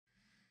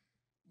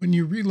When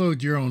you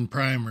reload your own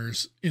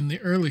primers, in the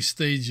early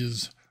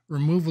stages,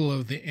 removal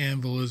of the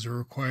anvil is a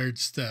required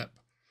step.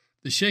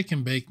 The shake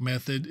and bake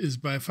method is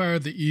by far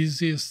the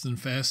easiest and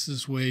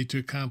fastest way to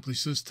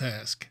accomplish this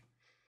task.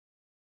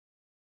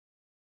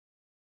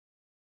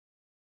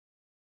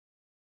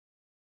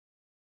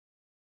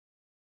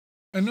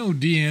 I know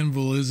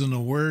de-anvil isn't a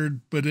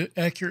word, but it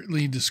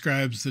accurately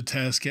describes the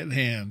task at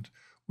hand.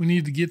 We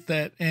need to get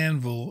that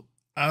anvil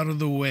out of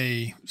the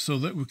way so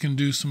that we can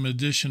do some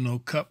additional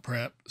cup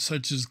prep,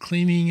 such as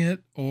cleaning it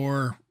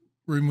or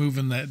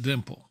removing that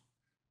dimple.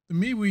 The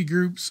MeWe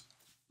Group's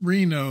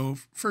Reno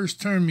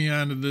first turned me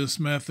onto this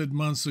method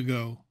months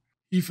ago.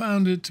 He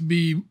found it to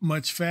be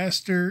much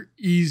faster,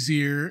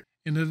 easier,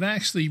 and it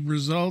actually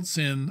results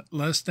in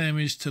less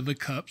damage to the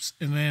cups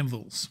and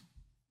anvils.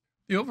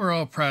 The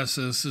overall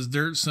process is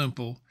dirt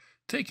simple.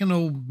 Take an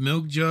old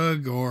milk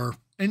jug or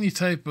any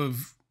type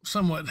of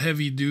somewhat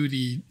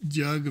heavy-duty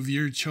jug of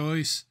your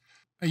choice.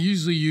 I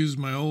usually use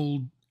my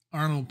old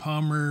Arnold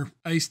Palmer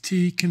iced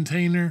tea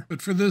container,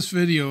 but for this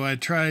video I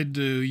tried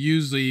to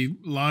use the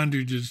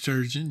laundry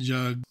detergent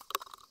jug.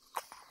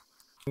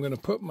 I'm going to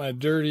put my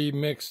dirty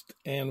mixed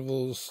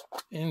anvils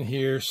in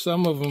here.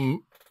 Some of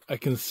them I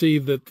can see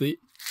that the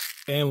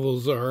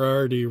anvils are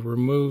already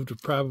removed. I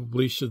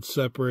probably should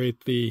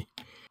separate the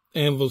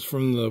anvils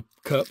from the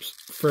cups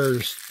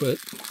first, but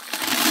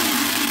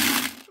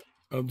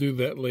I'll do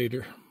that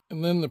later.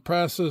 And then the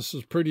process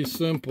is pretty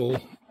simple.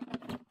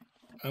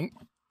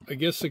 I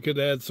guess I could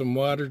add some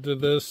water to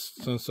this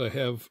since I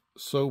have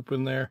soap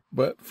in there,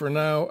 but for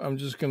now I'm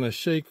just going to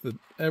shake the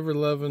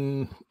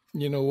ever-loving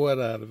you-know-what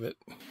out of it.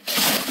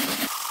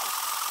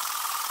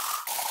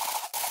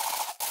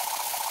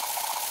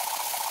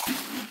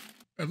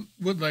 I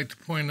would like to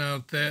point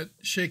out that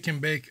shake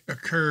and bake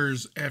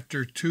occurs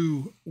after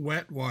 2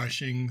 wet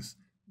washings,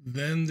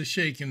 then the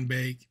shake and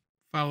bake,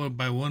 followed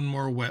by 1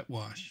 more wet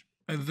wash.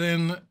 I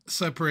then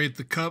separate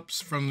the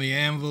cups from the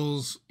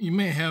anvils. You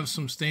may have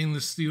some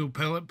stainless steel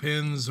pellet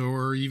pins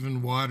or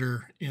even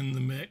water in the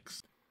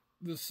mix.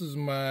 This is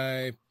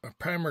my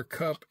primer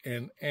cup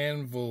and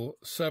anvil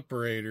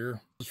separator.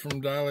 It's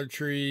from Dollar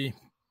Tree.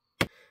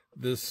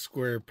 This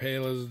square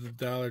pail is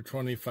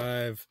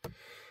 $1.25,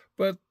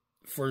 but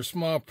for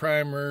small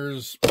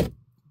primers,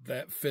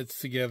 that fits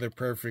together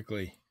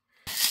perfectly.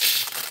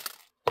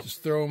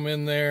 Just throw them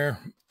in there,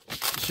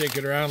 shake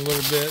it around a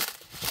little bit.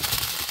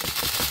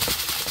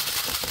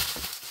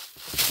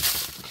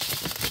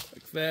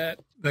 Like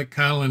that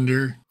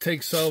colander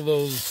takes all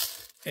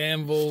those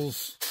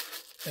anvils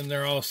and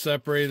they're all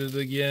separated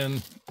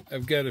again.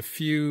 I've got a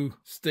few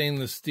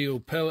stainless steel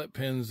pellet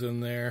pins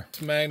in there.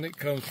 This magnet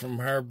comes from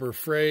Harbor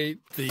Freight,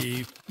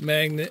 the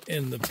magnet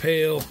in the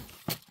pail,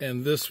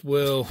 and this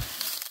will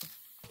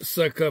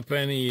suck up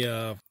any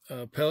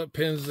pellet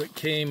pins that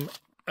came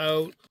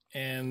out,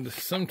 and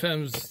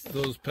sometimes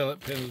those pellet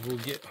pins will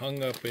get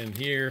hung up in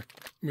here.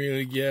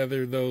 Merely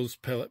gather those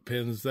pellet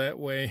pins that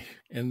way,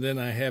 and then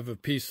I have a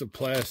piece of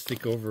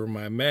plastic over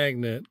my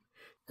magnet,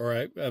 or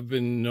I've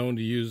been known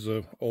to use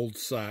an old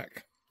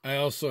sock. I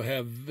also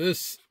have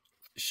this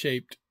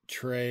shaped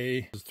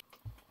tray.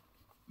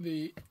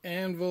 The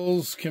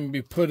anvils can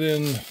be put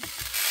in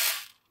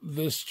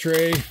this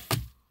tray.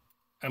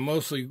 I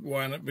mostly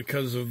want it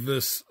because of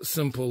this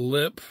simple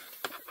lip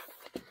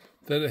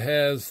that it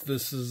has.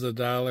 This is a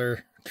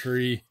Dollar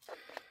Tree.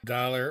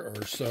 $1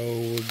 or so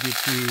will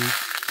get you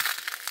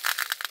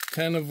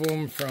 10 of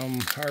them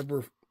from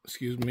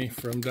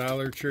from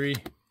Dollar Tree.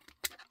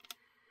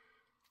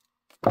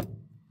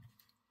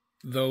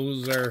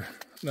 Those are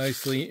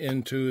nicely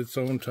into its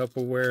own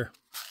Tupperware.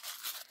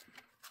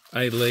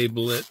 I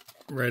label it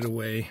right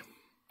away.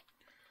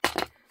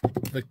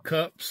 The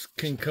cups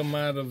can come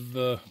out of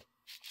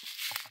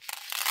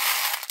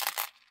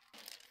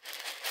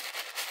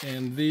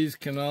and these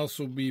can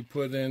also be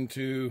put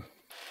into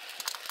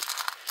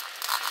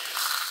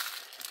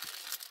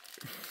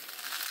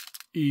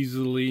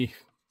easily.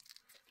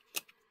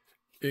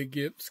 It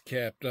gets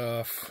capped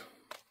off.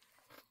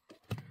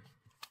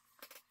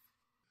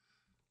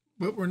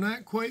 But we're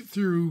not quite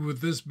through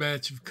with this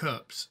batch of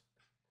cups.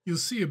 You'll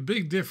see a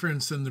big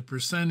difference in the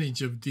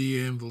percentage of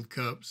de-anviled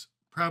cups,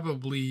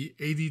 probably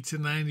 80 to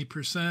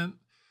 90%,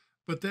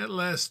 but that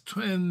last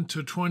 10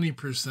 to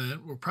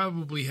 20% will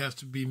probably have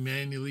to be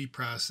manually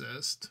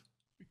processed.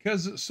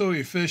 Because it's so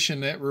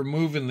efficient at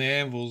removing the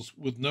anvils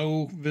with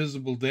no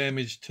visible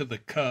damage to the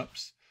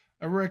cups,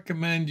 I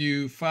recommend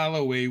you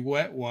follow a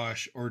wet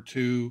wash or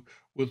 2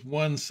 with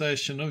 1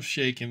 session of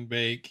shake and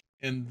bake,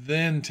 and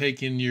then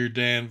take in your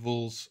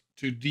de-anvils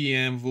to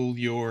de-anvil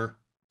your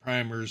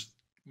primers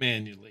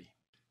manually.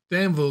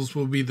 De-anvils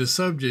will be the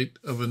subject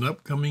of an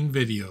upcoming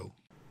video.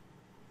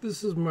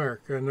 This is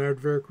Mark on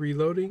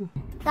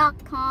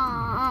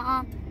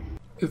aardvarkreloading.com.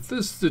 If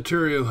this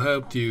tutorial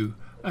helped you,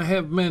 I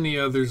have many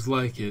others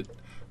like it.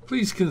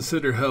 Please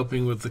consider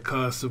helping with the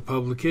cost of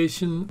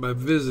publication by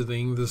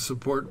visiting the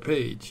support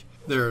page.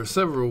 There are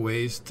several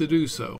ways to do so.